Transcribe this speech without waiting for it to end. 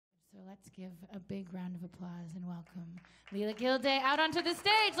let's give a big round of applause and welcome Leela Gilday out onto the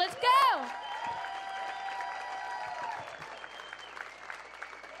stage. Let's go!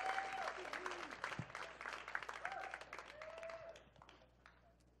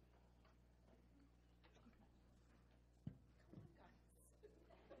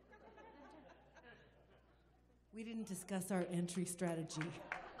 We didn't discuss our entry strategy.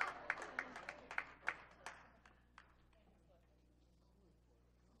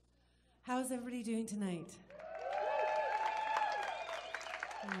 How's everybody doing tonight?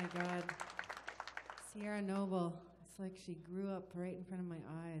 Oh my God. Sierra Noble. It's like she grew up right in front of my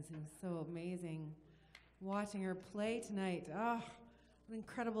eyes. It was so amazing watching her play tonight. Oh, an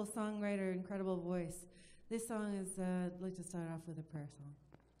incredible songwriter, incredible voice. This song is, I'd like to start off with a prayer song.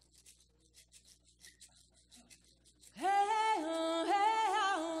 Hey, oh, hey,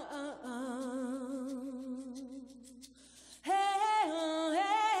 oh, oh, oh. Hey, oh,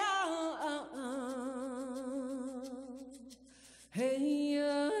 hey, oh, oh, oh. Hey,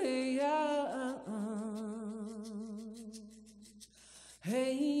 oh, hey, oh, oh.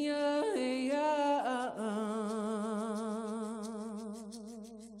 Hey, oh, hey, oh, oh.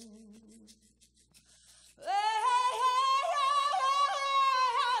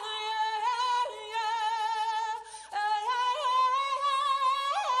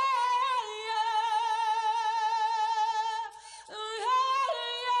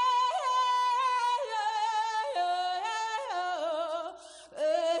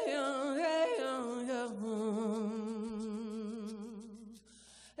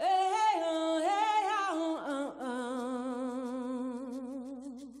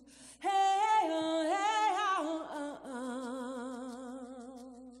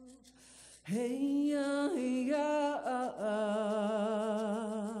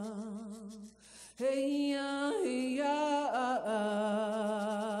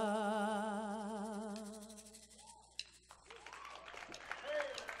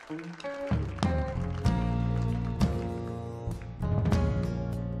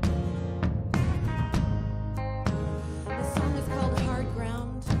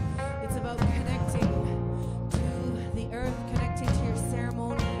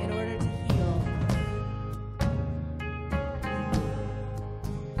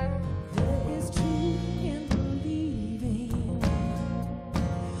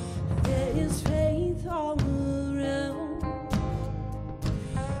 Faith all around,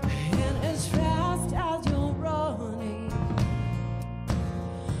 and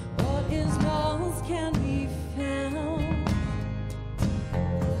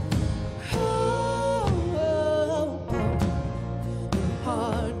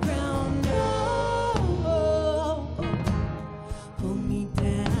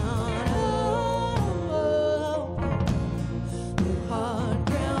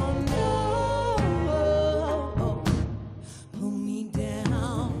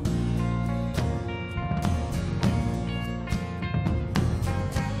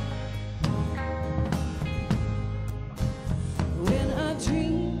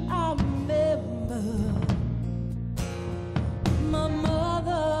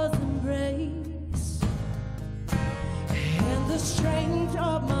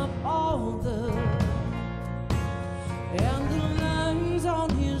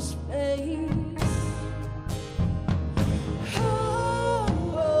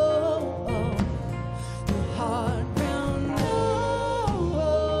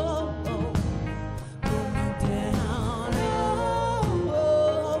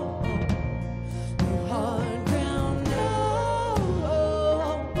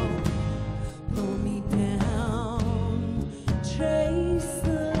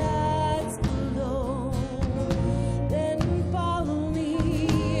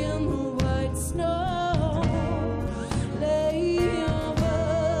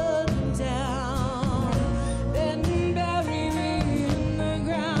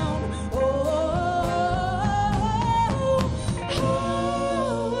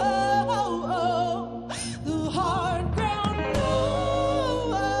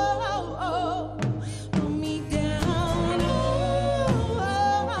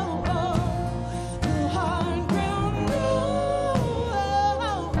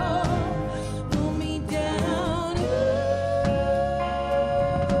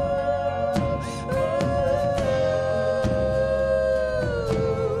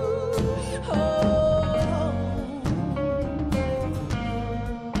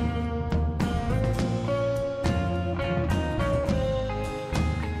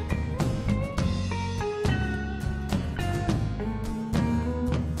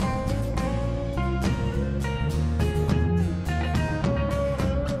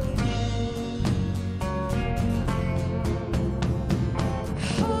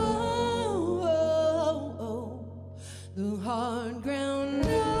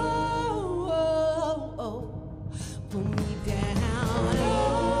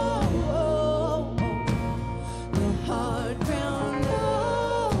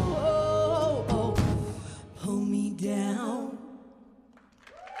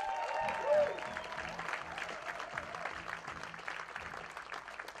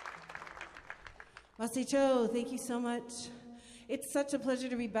Osicho, thank you so much. It's such a pleasure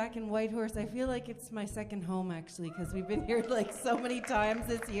to be back in Whitehorse. I feel like it's my second home, actually, because we've been here like so many times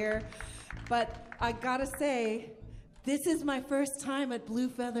this year. But I gotta say, this is my first time at Blue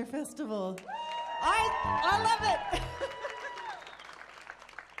Feather Festival. I love it.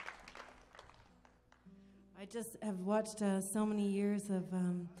 I just have watched so many years of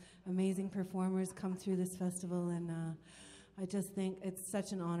amazing performers come through this festival, and I just think it's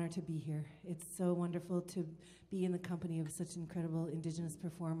such an honor to be here. It's so wonderful to be in the company of such incredible Indigenous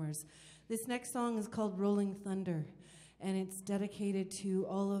performers. This next song is called Rolling Thunder, and it's dedicated to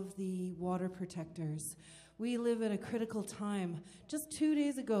all of the water protectors. We live at a critical time. Just 2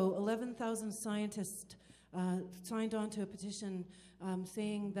 days ago, 11,000 scientists signed on to a petition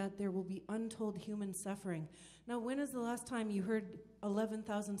saying that there will be untold human suffering. Now, when is the last time you heard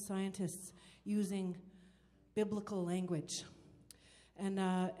 11,000 scientists using biblical language? And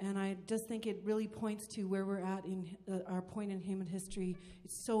I just think it really points to where we're at in our point in human history.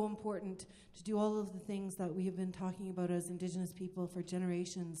 It's so important to do all of the things that we have been talking about as Indigenous people for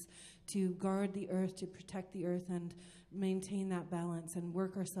generations, to guard the earth, to protect the earth, and maintain that balance and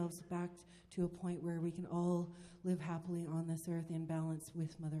work ourselves back to a point where we can all live happily on this earth in balance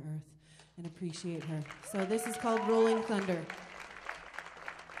with Mother Earth and appreciate her. So this is called Rolling Thunder.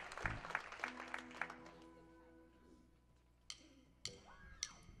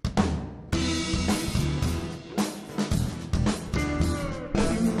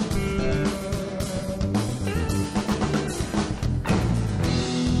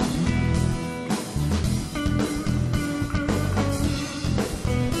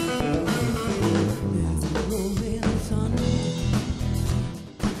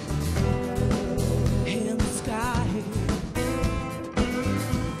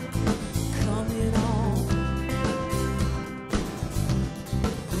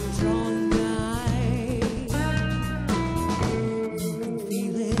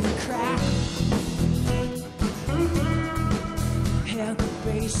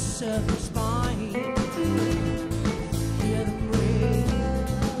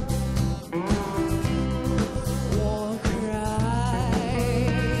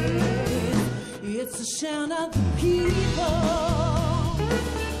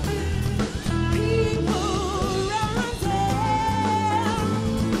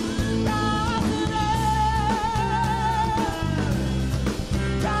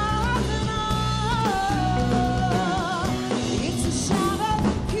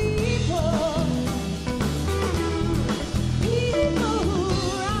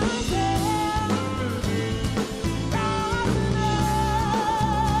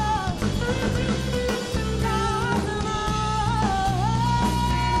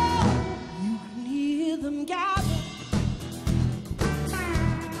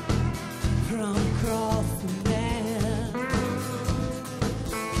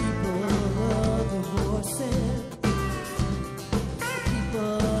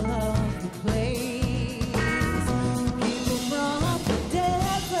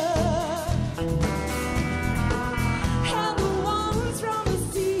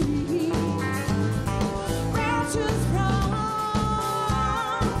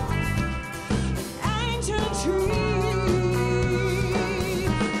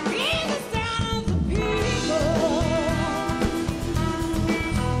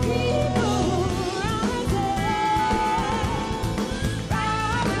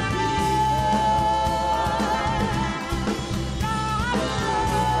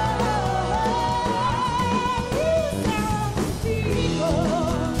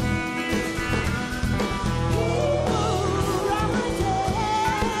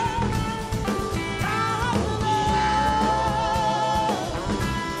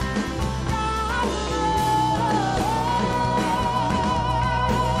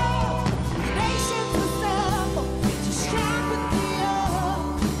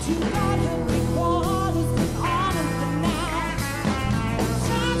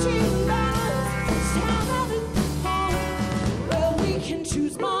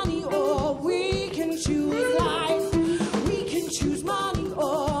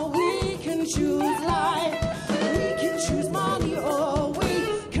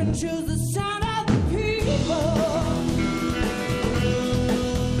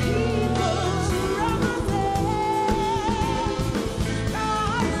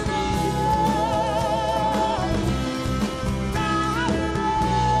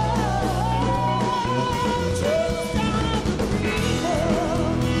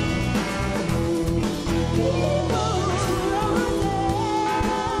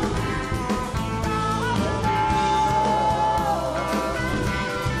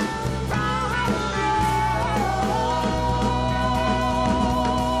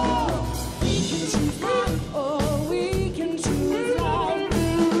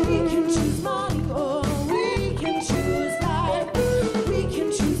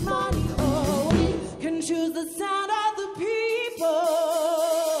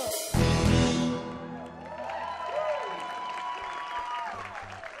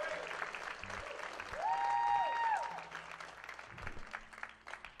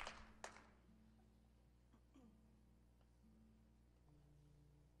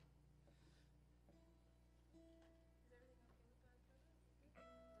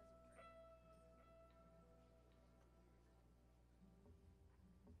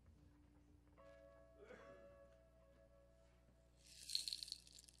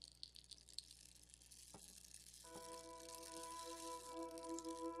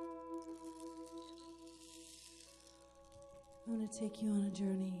 gonna take you on a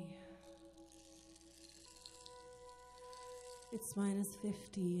journey. It's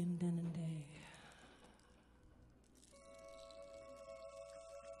 -50 in Délįne.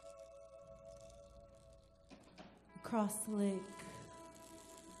 Across the lake,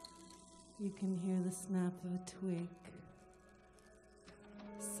 you can hear the snap of a twig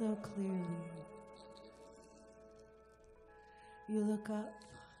so clearly. You look up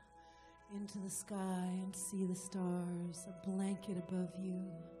into the sky and see the stars, a blanket above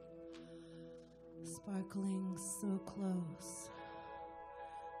you, sparkling so close,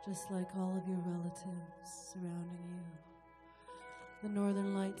 just like all of your relatives surrounding you. The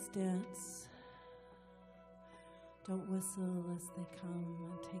northern lights dance. Don't whistle lest they come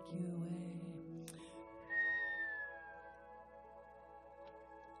and take you away.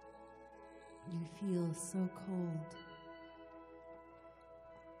 You feel so cold.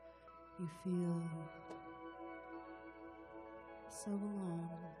 You feel so alone,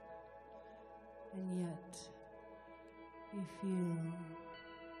 and yet you feel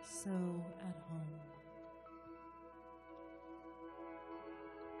so at home.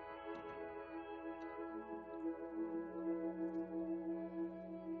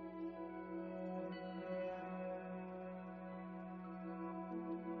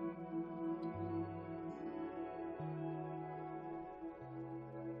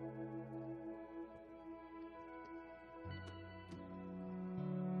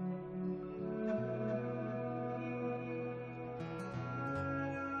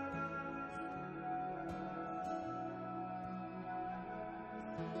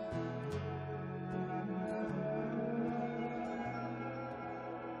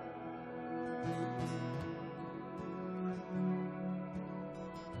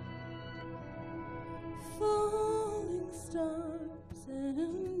 Falling stars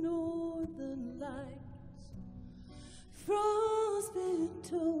and northern lights, frostbitten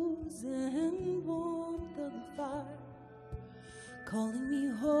toes and warmth of the fire, calling me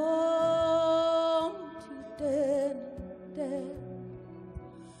home to Délįne.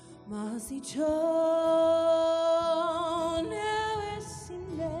 Masichon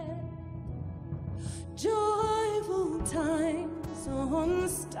Eresine, joyful times on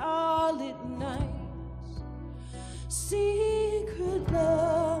starlit nights, secret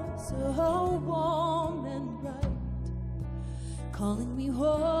love so warm and bright, calling me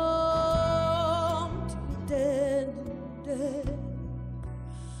home to Délįne.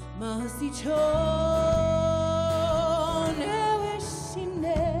 Masichon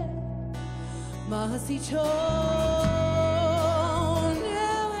Eresine, Masichon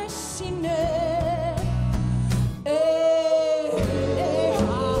Eresine.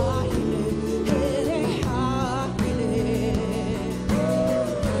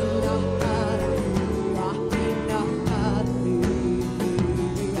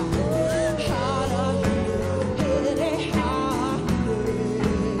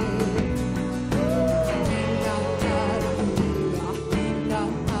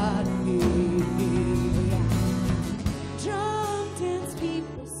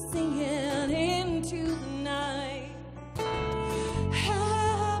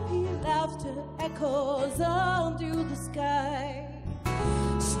 Echoes all through the sky,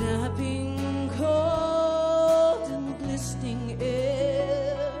 snapping cold and glistening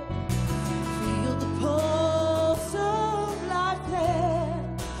air. Feel the pulse of life there.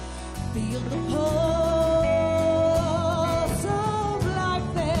 Feel the pulse of life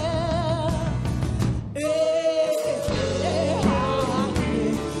there.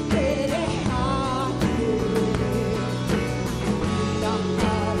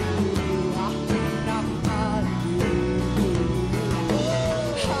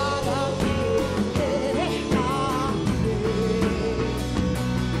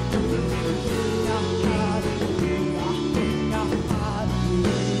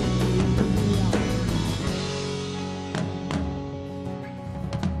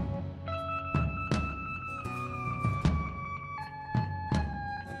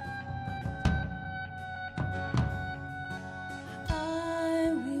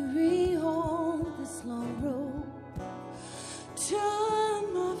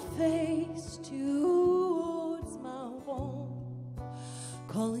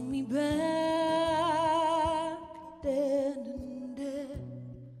 Calling me back, Délįne.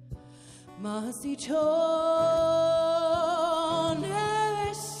 Masichon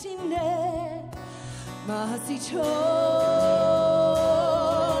Eresine, Masichon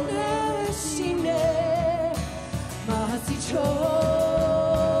Eresine, Masichon.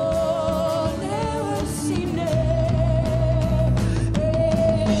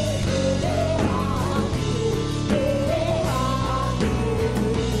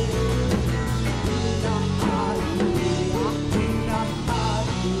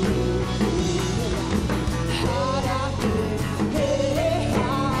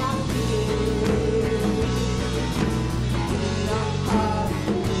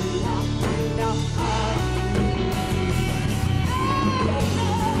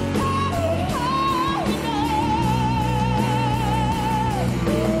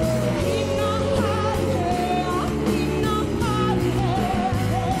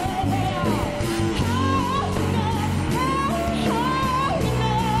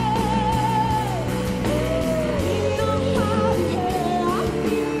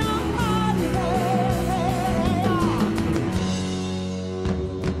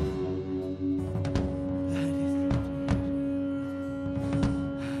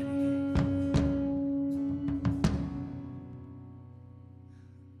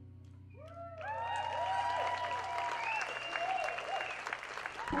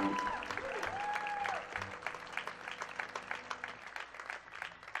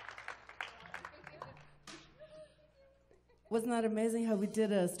 Wasn't that amazing how we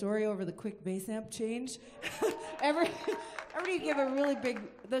did a story over the quick bass amp change? Everybody give a really big,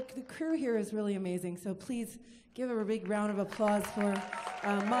 the crew here is really amazing, so please give a big round of applause for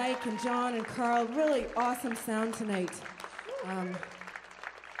Mike and John and Carl. Really awesome sound tonight.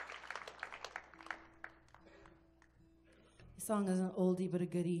 The song is an oldie but a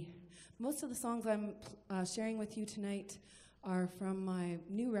goodie. Most of the songs I'm sharing with you tonight are from my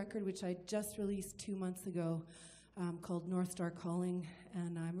new record, which I just released 2 months ago, called North Star Calling,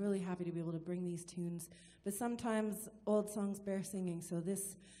 and I'm really happy to be able to bring these tunes. But sometimes old songs bear singing, so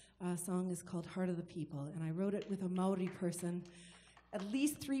this song is called Heart of the People, and I wrote it with a Maori person. At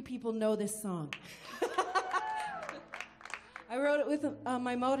least 3 people know this song. I wrote it with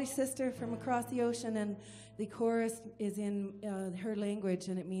my Maori sister from across the ocean, and the chorus is in her language,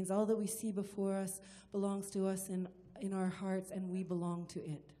 and it means all that we see before us belongs to us in our hearts, and we belong to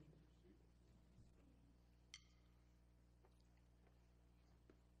it.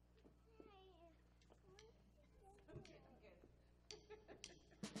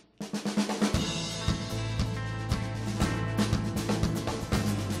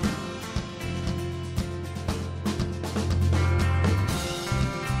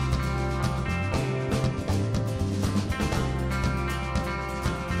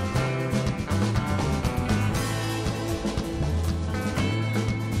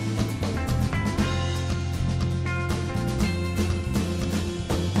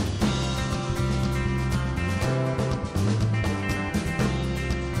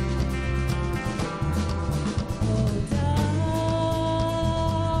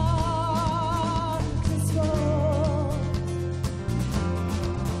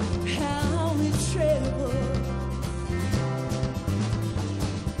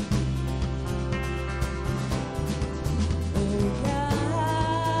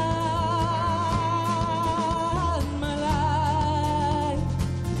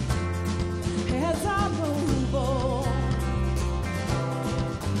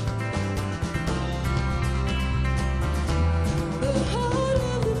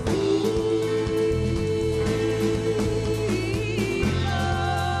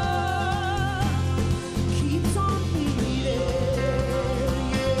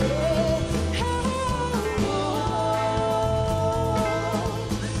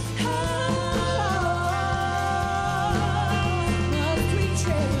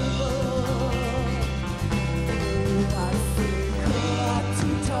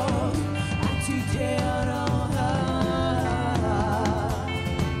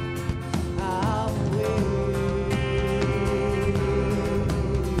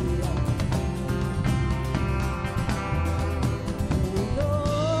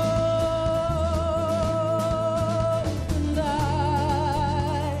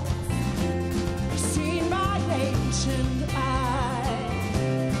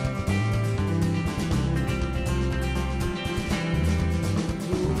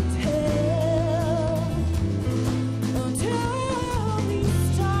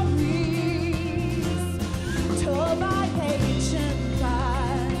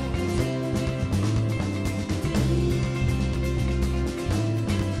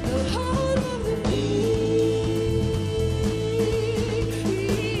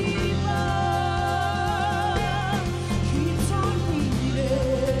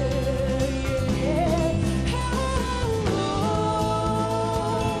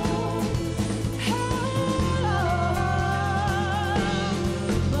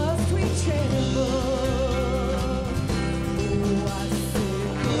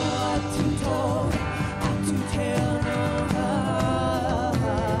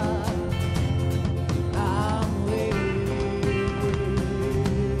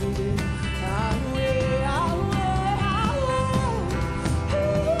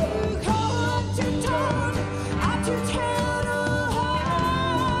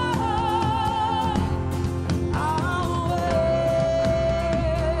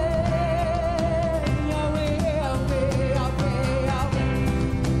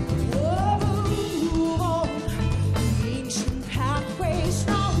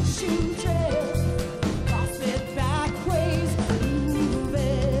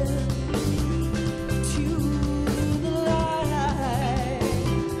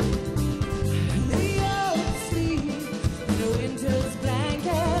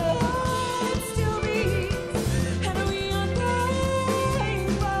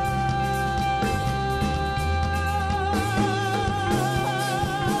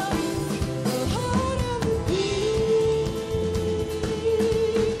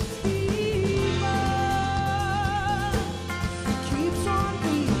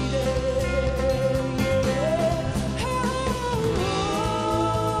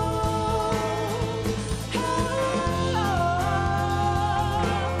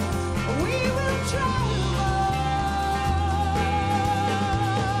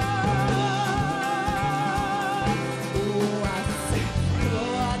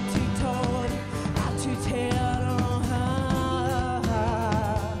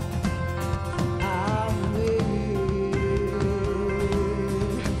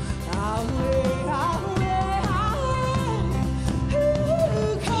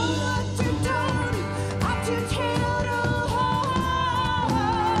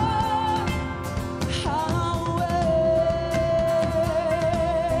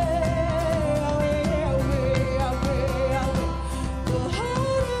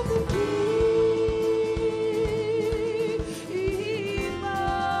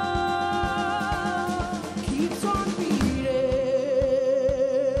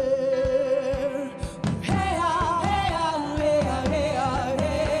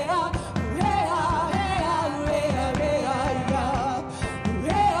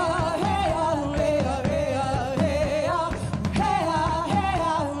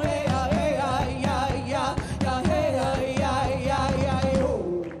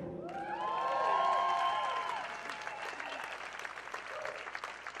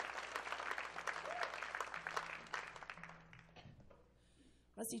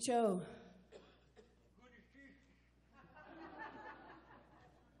 How's Cho?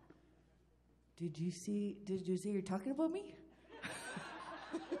 Did you see you're talking about me?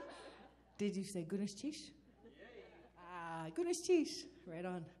 Did you say goodness cheesh? Goodness cheesh. Right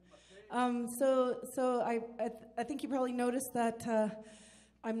on. So I think you probably noticed that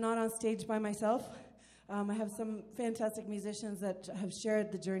I'm not on stage by myself. I have some fantastic musicians that have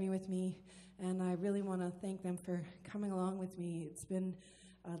shared the journey with me, and I really want to thank them for coming along with me. It's been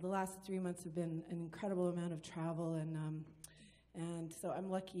the last 3 months have been an incredible amount of travel, and so I'm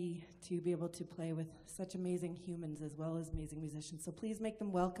lucky to be able to play with such amazing humans as well as amazing musicians. So please make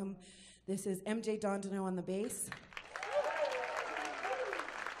them welcome. This is MJ Dondino on the bass,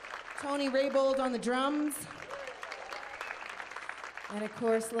 Tony Raybold on the drums, and of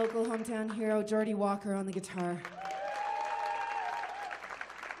course, local hometown hero Jordy Walker on the guitar.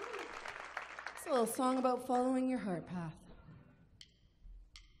 It's a little song about following your heart path.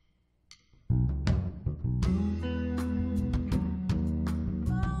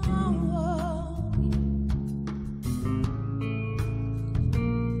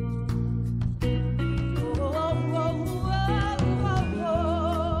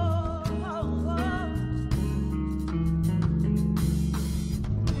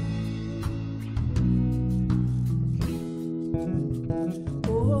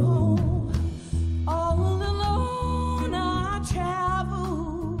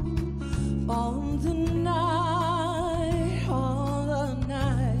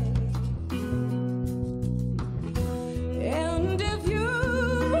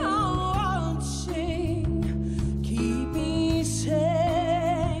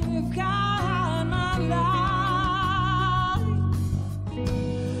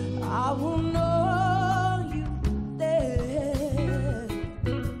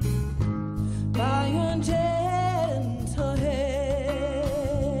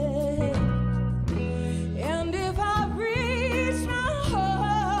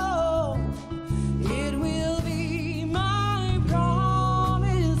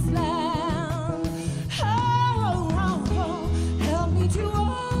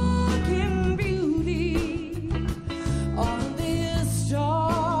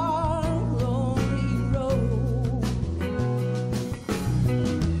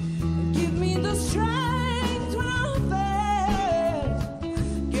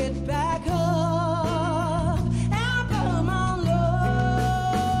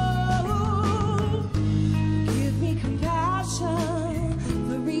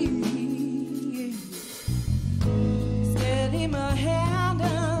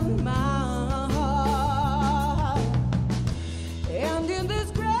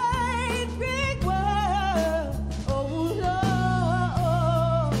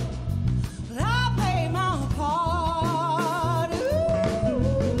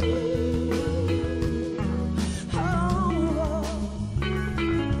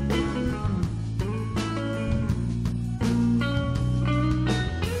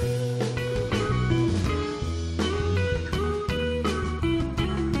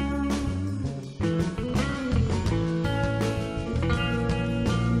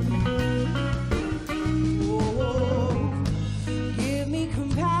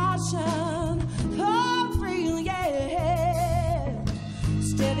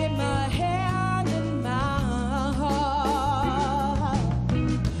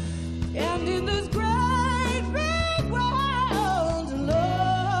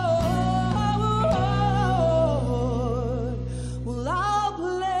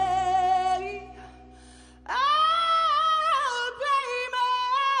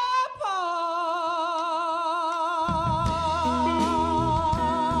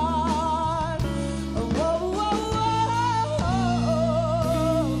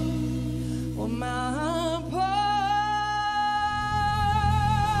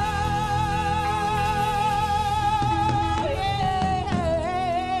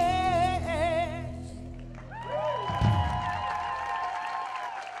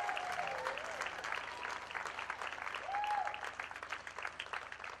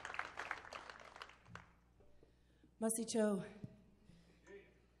 Musty Cho.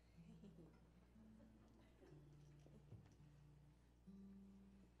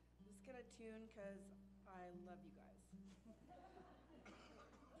 Just gonna tune because I love you guys.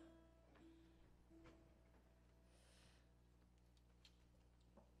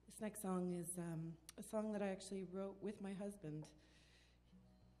 This next song is a song that I actually wrote with my husband.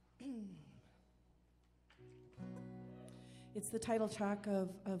 It's the title track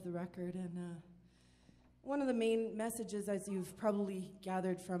of the record, and one of the main messages, as you've probably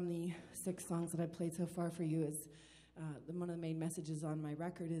gathered from the 6 songs that I've played so far for you, is one of the main messages on my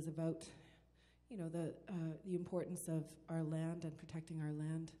record is about, you know, the importance of our land and protecting our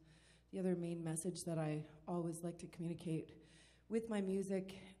land. The other main message that I always like to communicate with my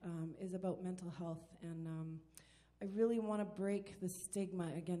music is about mental health, and I really want to break the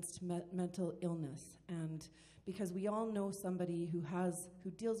stigma against mental illness, and because we all know somebody who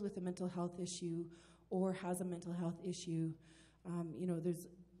deals with a mental health issue or has a mental health issue. You know,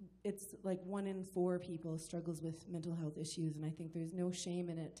 it's like 1 in 4 people struggles with mental health issues, and I think there's no shame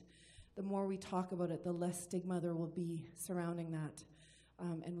in it. The more we talk about it, the less stigma there will be surrounding that.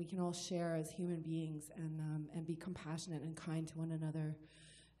 And we can all share as human beings and be compassionate and kind to one another,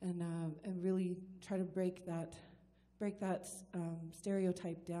 and really try to break that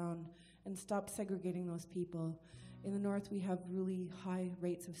stereotype down and stop segregating those people. In the North, we have really high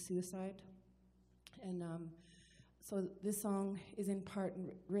rates of suicide, and so this song is in part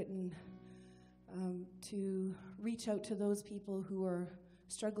written to reach out to those people who are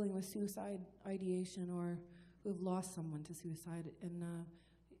struggling with suicide ideation or who have lost someone to suicide. And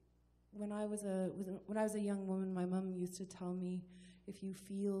when I was a young woman, my mom used to tell me, if you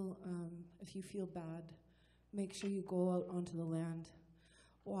feel bad, make sure you go out onto the land,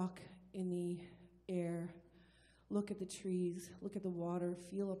 walk in the air, look at the trees, look at the water,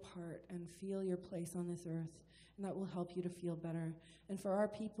 feel a part, and feel your place on this earth, and that will help you to feel better. And for our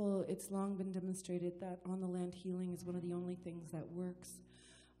people, it's long been demonstrated that on the land healing is one of the only things that works,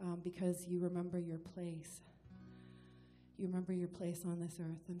 because you remember your place. You remember your place on this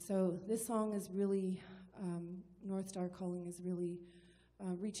earth. And so this song is really, North Star Calling is really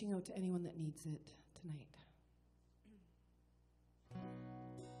reaching out to anyone that needs it tonight.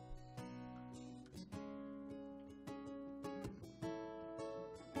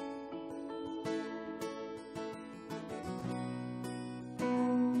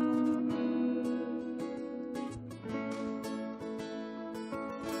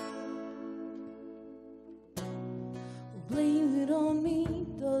 Blame it on me,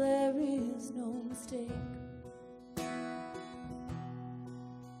 though there is no mistake.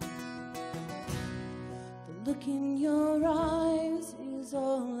 The look in your eyes is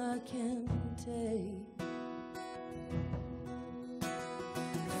all I can take.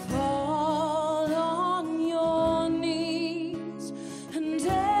 Fall on your knees and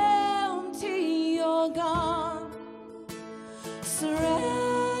empty your gun.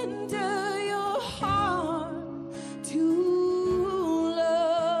 Surrender your heart to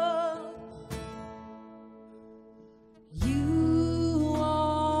love. You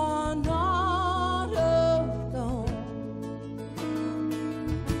are not alone.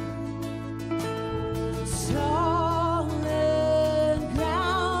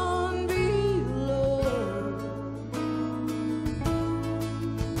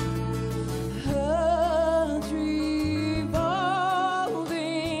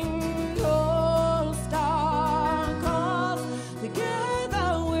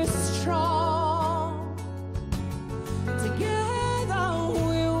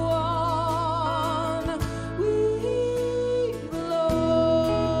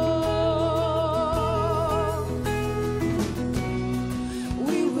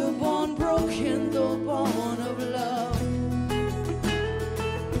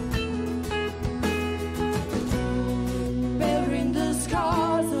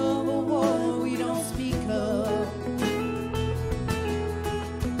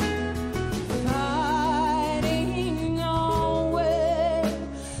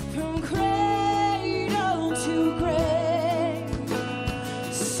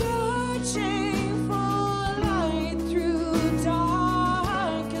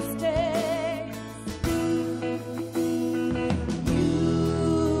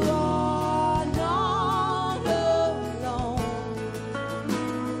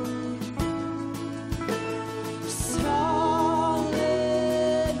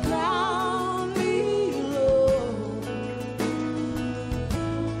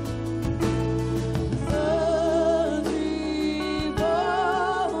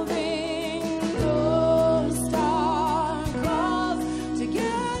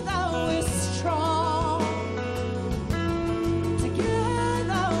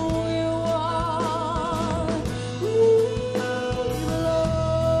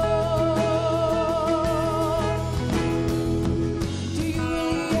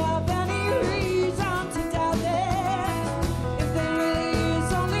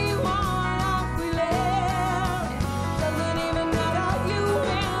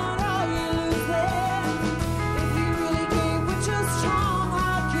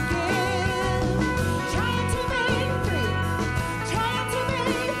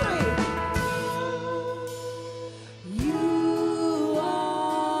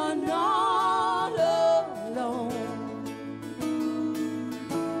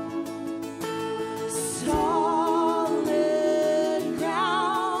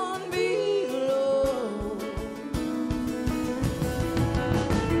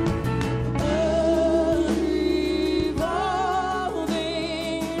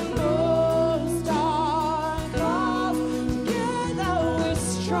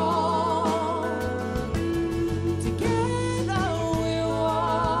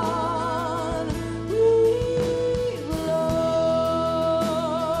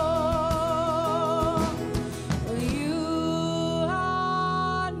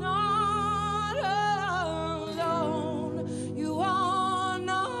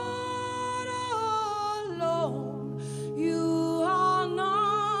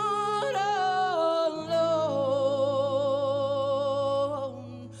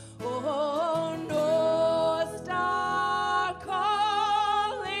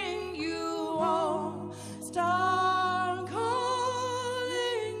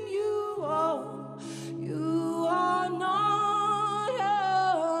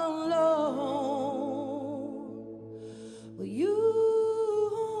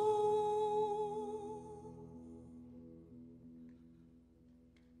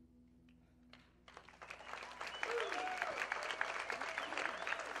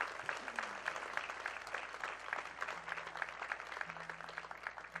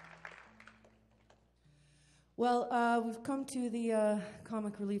 Well, we've come to the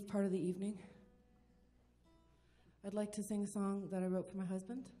comic relief part of the evening. I'd like to sing a song that I wrote for my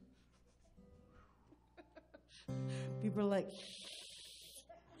husband. People are like,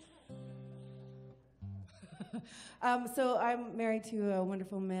 so I'm married to a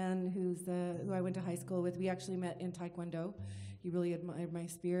wonderful man who I went to high school with. We actually met in Taekwondo. He really admired my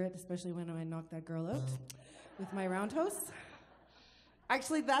spirit, especially when I knocked that girl out with my roundhouse.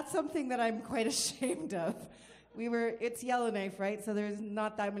 Actually, that's something that I'm quite ashamed of. It's Yellowknife, right? So there's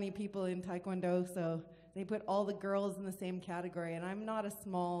not that many people in Taekwondo, so they put all the girls in the same category, and I'm not a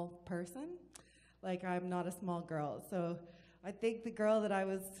small person. Like, I'm not a small girl. So I think the girl that I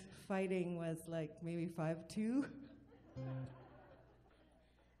was fighting was like maybe 5'2".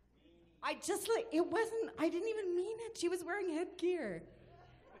 I didn't even mean it. She was wearing headgear.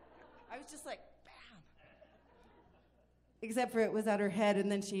 I was just like, bam. Except for it was at her head,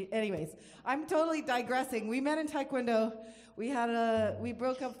 and then anyways, I'm totally digressing. We met in Taekwondo. We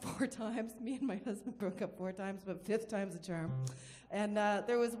broke up 4 times. Me and my husband broke up 4 times, but 5th time's a charm. And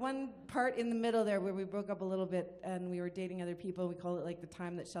there was one part in the middle there where we broke up a little bit, and we were dating other people. We call it like the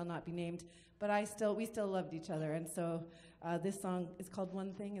time that shall not be named. But we still loved each other, and so this song is called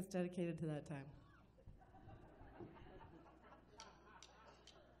One Thing. It's dedicated to that time.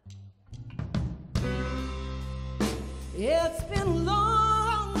 It's been a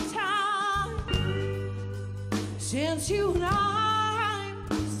long time since you and I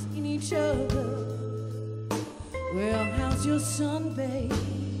seen each other. Well, how's your son, baby?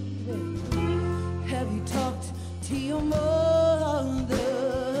 Have you talked to your mother?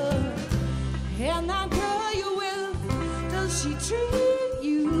 And that girl you're with, does she treat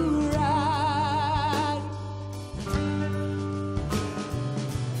you right?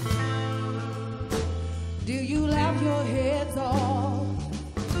 Do you laugh your heads off?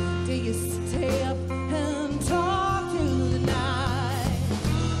 Do you stay up and talk through the night?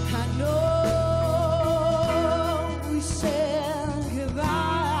 I know we said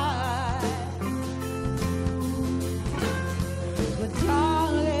goodbye, but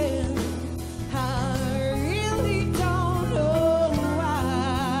darling, I really don't know why.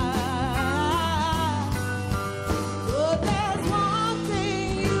 But there's one thing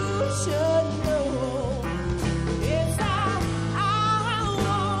you should know. It's that I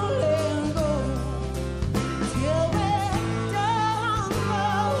won't let go till we're done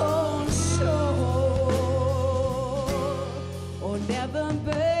for sure. Or never,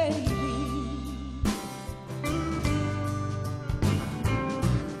 baby.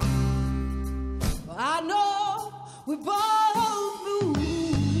 I know we both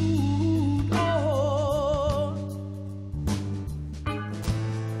moved on.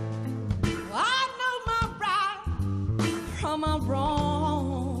 I know my right from my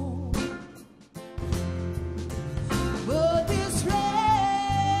wrong, but this flame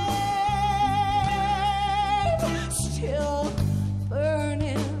still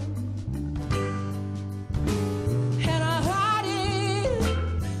burning, and I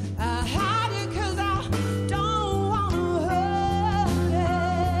hide it 'cause I don't wanna hurt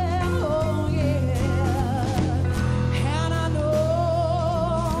it. Oh yeah, and I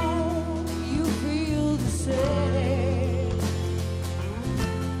know you feel the same.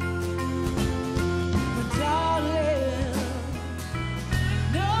 But darling,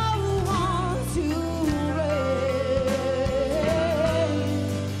 no one's to blame.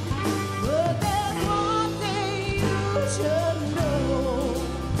 But there's one thing you should know.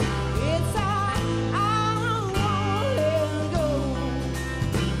 It's that I won't let go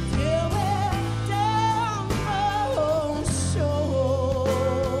till we're done for sure.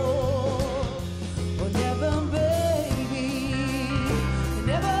 Or never, baby,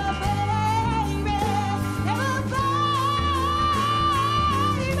 never, baby, never, baby,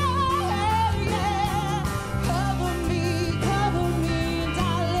 yeah. Cover me,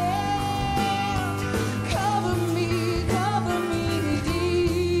 darling. Cover me,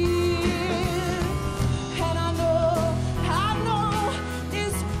 dear. And I know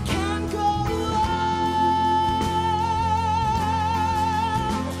this can't go on.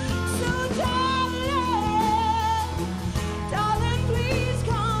 So darling, please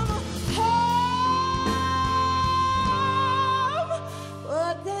come home.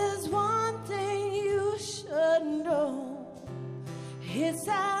 But there's one thing you should know. It's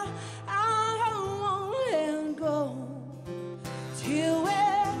that I won't let go till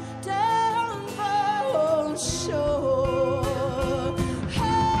we're done for sure.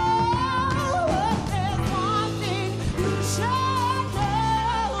 Oh, but there's one thing you should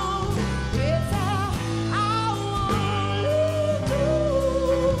know. It's that I won't let go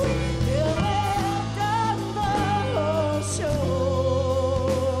till we're done for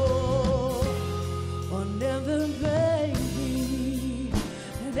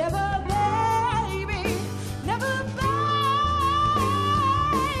Never, baby, never, baby,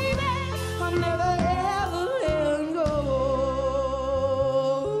 I'll never ever let go.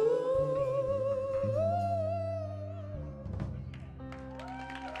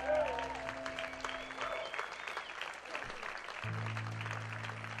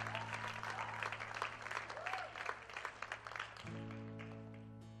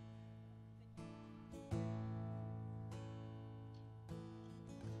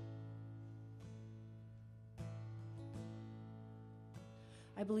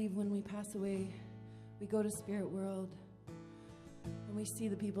 I believe when we pass away, we go to spirit world and we see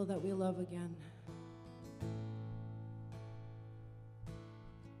the people that we love again.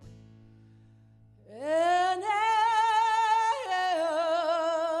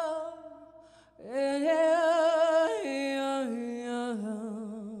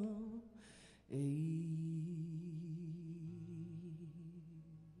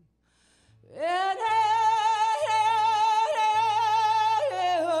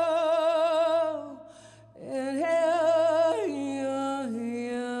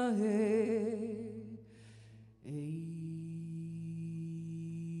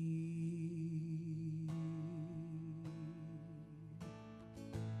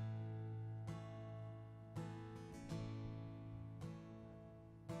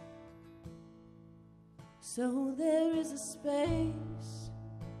 So there is a space,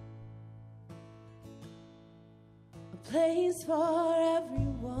 a place for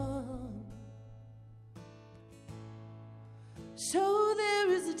everyone. So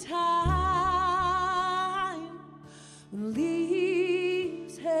there is a time when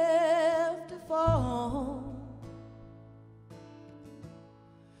leaves have to fall,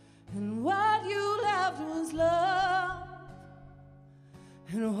 and what you left was love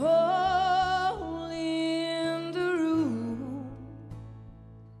and hole in the room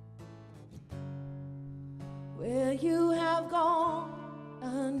where you have gone.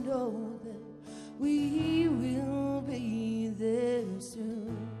 I know that we will be there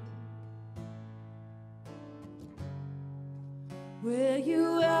soon. Where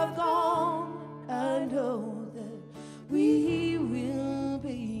you have gone, I know that we will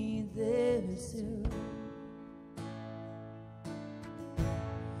be there soon.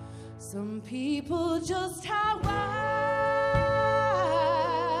 Some people just have wild,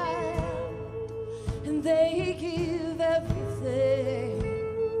 and they give everything.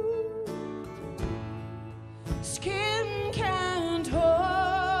 Skin can't hold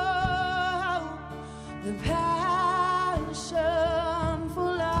the passion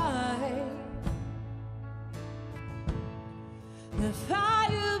for life. The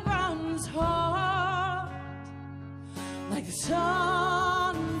fire burns hot like the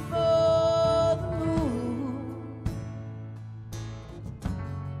sun for the moon.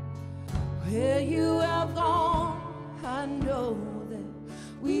 Where you have gone, I know that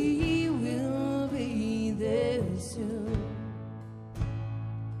we will be there soon.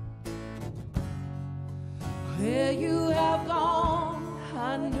 Where you have gone,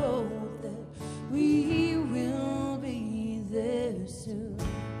 I know that we will be there soon.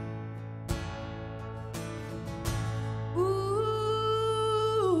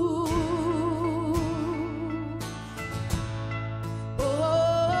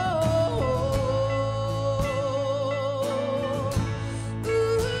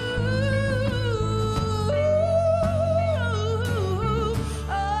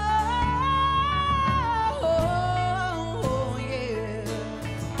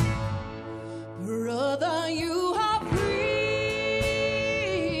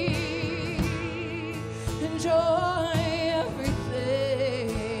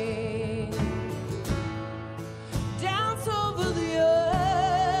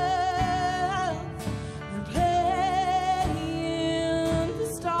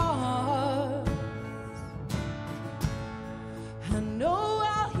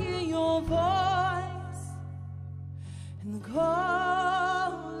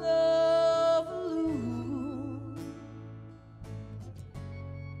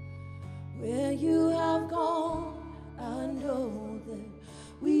 Where you have gone, I know that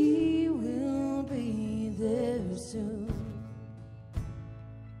we will be there soon.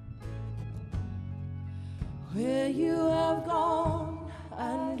 Where you have gone,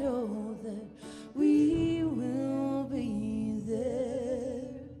 I know that we will be there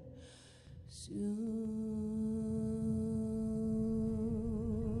soon.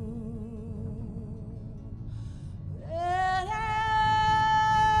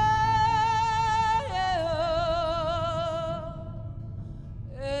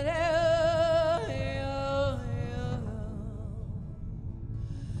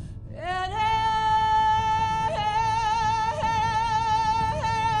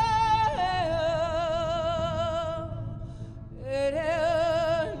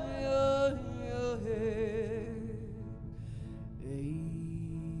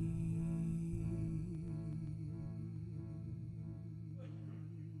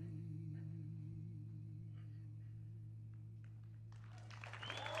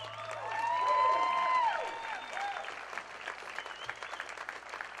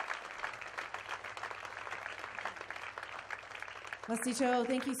 Lusty Cho,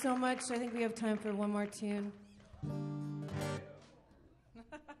 thank you so much. I think we have time for one more tune. How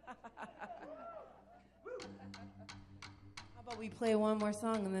about we play one more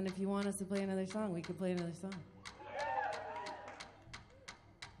song, and then if you want us to play another song, we could play another song.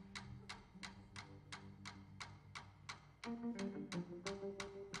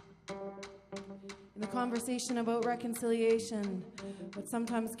 In the conversation about reconciliation, what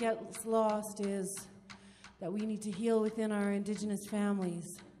sometimes gets lost is that we need to heal within our Indigenous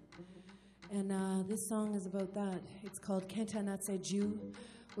families. And this song is about that. It's called Ketanatseju,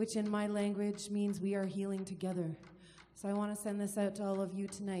 which in my language means we are healing together. So I want to send this out to all of you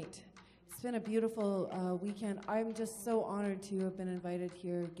tonight. It's been a beautiful weekend. I'm just so honored to have been invited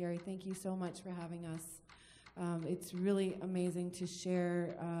here. Gary, thank you so much for having us. It's really amazing to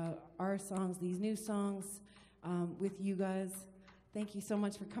share our songs, these new songs, with you guys. Thank you so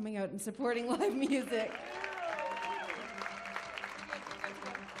much for coming out and supporting live music.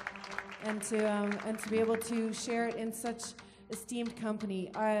 And to be able to share it in such esteemed company.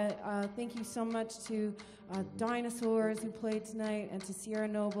 Thank you so much to Dinosaurs who played tonight, and to Sierra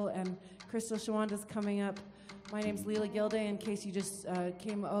Noble, and Crystal Shawanda's coming up. My name's Leela Gilday, in case you just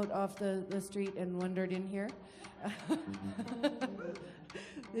came out off the street and wandered in here.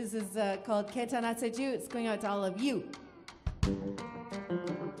 This is called Ketanatseju. It's going out to all of you.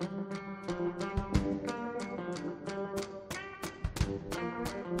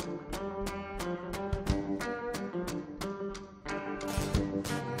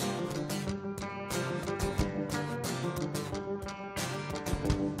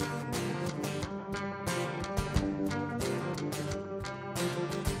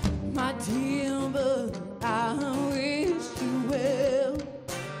 My dear brother, I wish you well.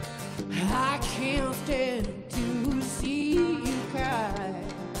 I can't stand to see you cry.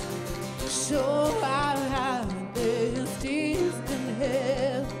 So I have this distant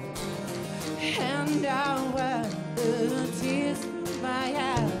hell, and I wipe the tears from my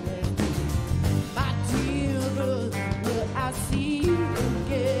eyes. My dear brother, I see you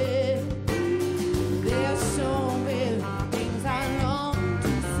again. There's so many things I long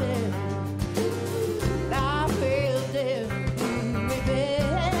to say. I feel them in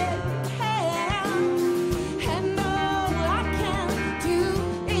rebellion, and all I can do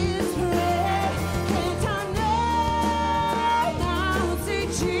is pray. Can't I know now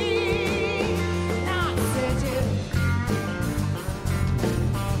it's you, not it's you.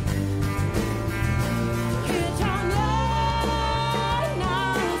 Can't I know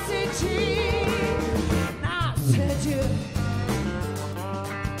now it's you, not it's you.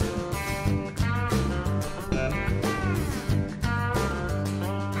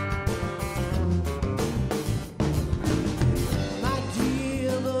 My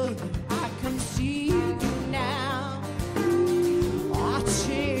dear Lord, I can see you now.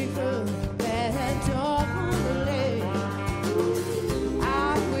 Watching the bed on the lake. I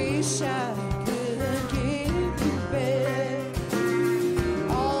wish I could give you back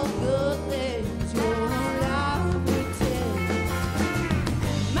all the things your life would take.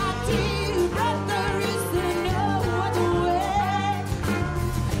 My dear brother, is there no other way?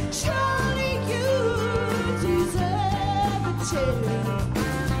 Surely you deserve a chance.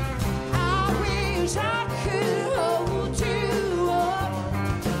 I wish I could hold you up,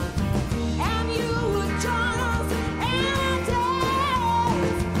 and you would join us and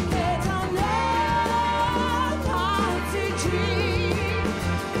dance. Can't I know how to dream?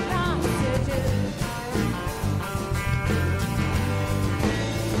 Not to do.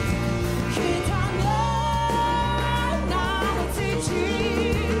 Can't I know not to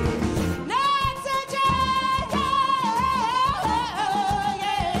dream? Not to dream.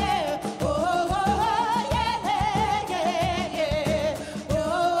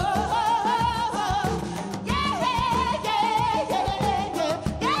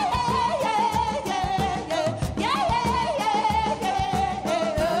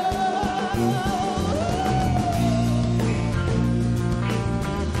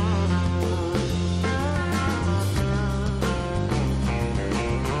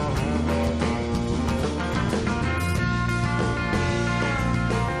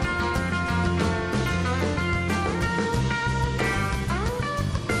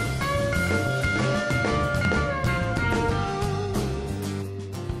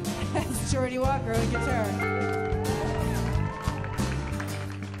 That's Jordy Walker on guitar.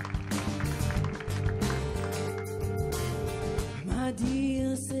 My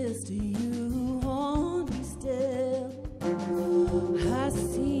dear sister, you haunt me still. I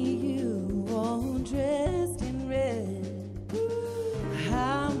see you all dressed in red.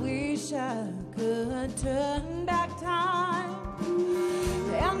 I wish I could turn back time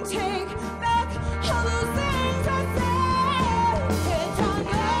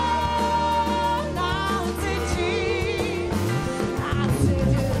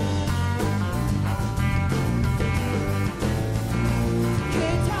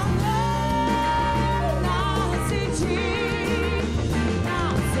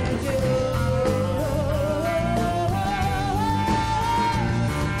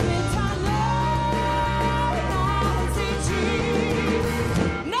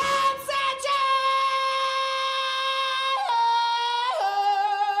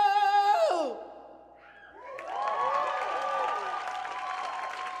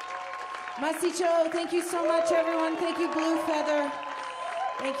Masicho, thank you so much, everyone. Thank you, Blue Feather.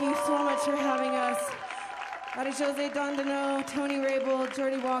 Thank you so much for having us. Marie-José Dondino, Tony Rabel,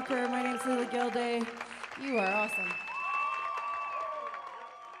 Jordy Walker. My name's Leela Gilday. You are awesome.